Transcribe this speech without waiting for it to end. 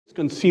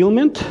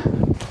Concealment,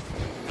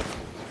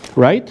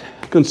 right?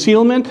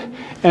 Concealment,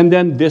 and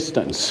then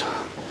distance.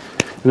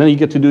 And then you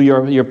get to do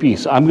your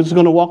piece. I'm just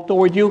going to walk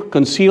toward you,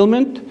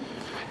 concealment,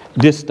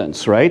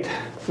 distance, right?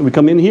 We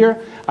come in here,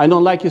 I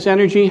don't like his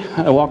energy,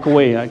 I walk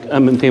away, I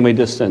maintain my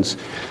distance.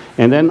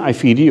 And then I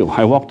feed you.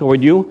 I walk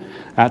toward you,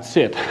 that's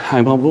it.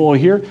 I'm over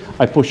here,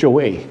 I push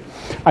away.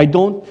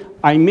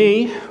 I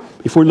may,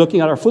 if we're looking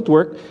at our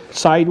footwork,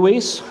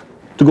 sideways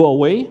to go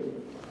away,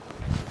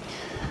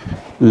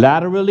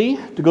 laterally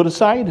to go to the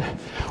side,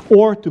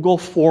 or to go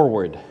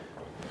forward.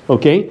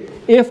 Okay?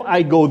 If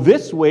I go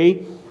this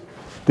way,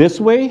 this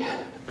way,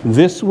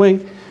 this way,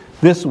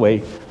 this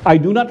way, I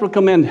do not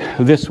recommend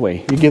this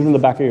way. You give them the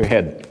back of your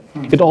head.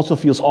 It also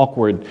feels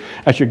awkward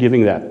as you're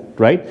giving that,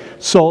 right?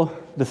 So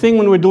the thing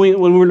when we're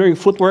learning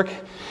footwork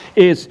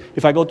is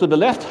if I go to the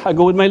left, I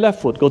go with my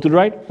left foot. Go to the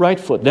right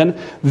foot.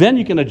 Then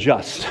you can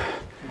adjust.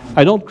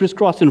 I don't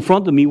crisscross in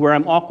front of me where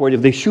I'm awkward.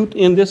 If they shoot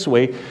in this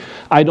way,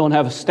 I don't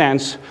have a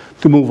stance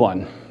to move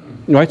on.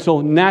 Right?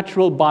 So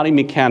natural body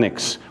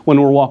mechanics when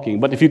we're walking.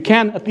 But if you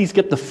can at least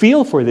get the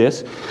feel for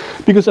this,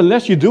 because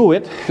unless you do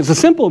it, it's a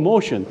simple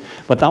motion.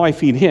 But now I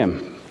feed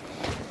him.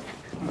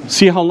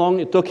 See how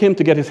long it took him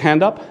to get his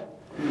hand up?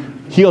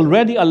 He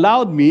already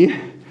allowed me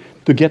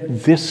to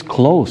get this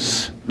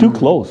close. Too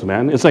close,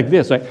 man. It's like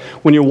this. Right?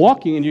 When you're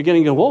walking and you're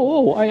getting,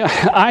 whoa,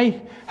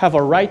 I have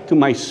a right to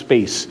my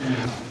space.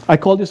 I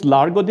call this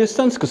largo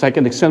distance because I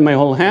can extend my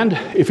whole hand.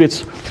 If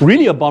it's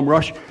really a bum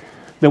rush,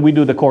 then we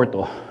do the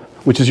corto,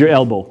 which is your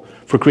elbow,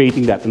 for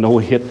creating that, and then we'll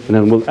hit, and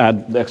then we'll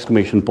add the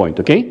exclamation point,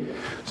 okay?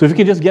 So if you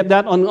can just get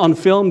that on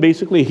film,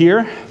 basically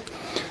here,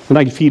 and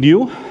I feed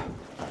you.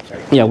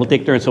 Yeah, we'll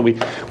take turns. So we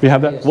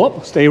have that,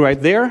 whoop, stay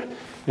right there,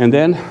 and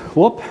then,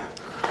 whoop,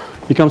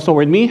 he comes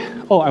toward me.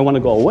 Oh, I want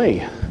to go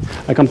away.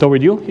 I come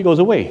toward you, he goes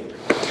away.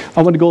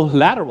 I want to go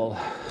lateral.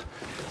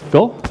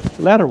 Go,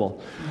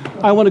 lateral.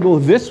 I want to go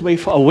this way,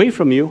 away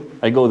from you,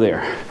 I go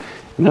there.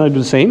 And then I do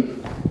the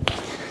same.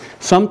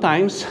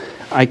 Sometimes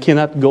I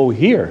cannot go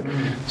here,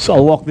 so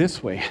I'll walk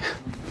this way.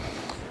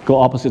 Go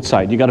opposite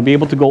side. You got to be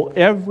able to go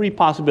every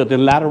possibility,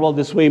 lateral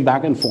this way,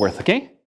 back and forth, okay?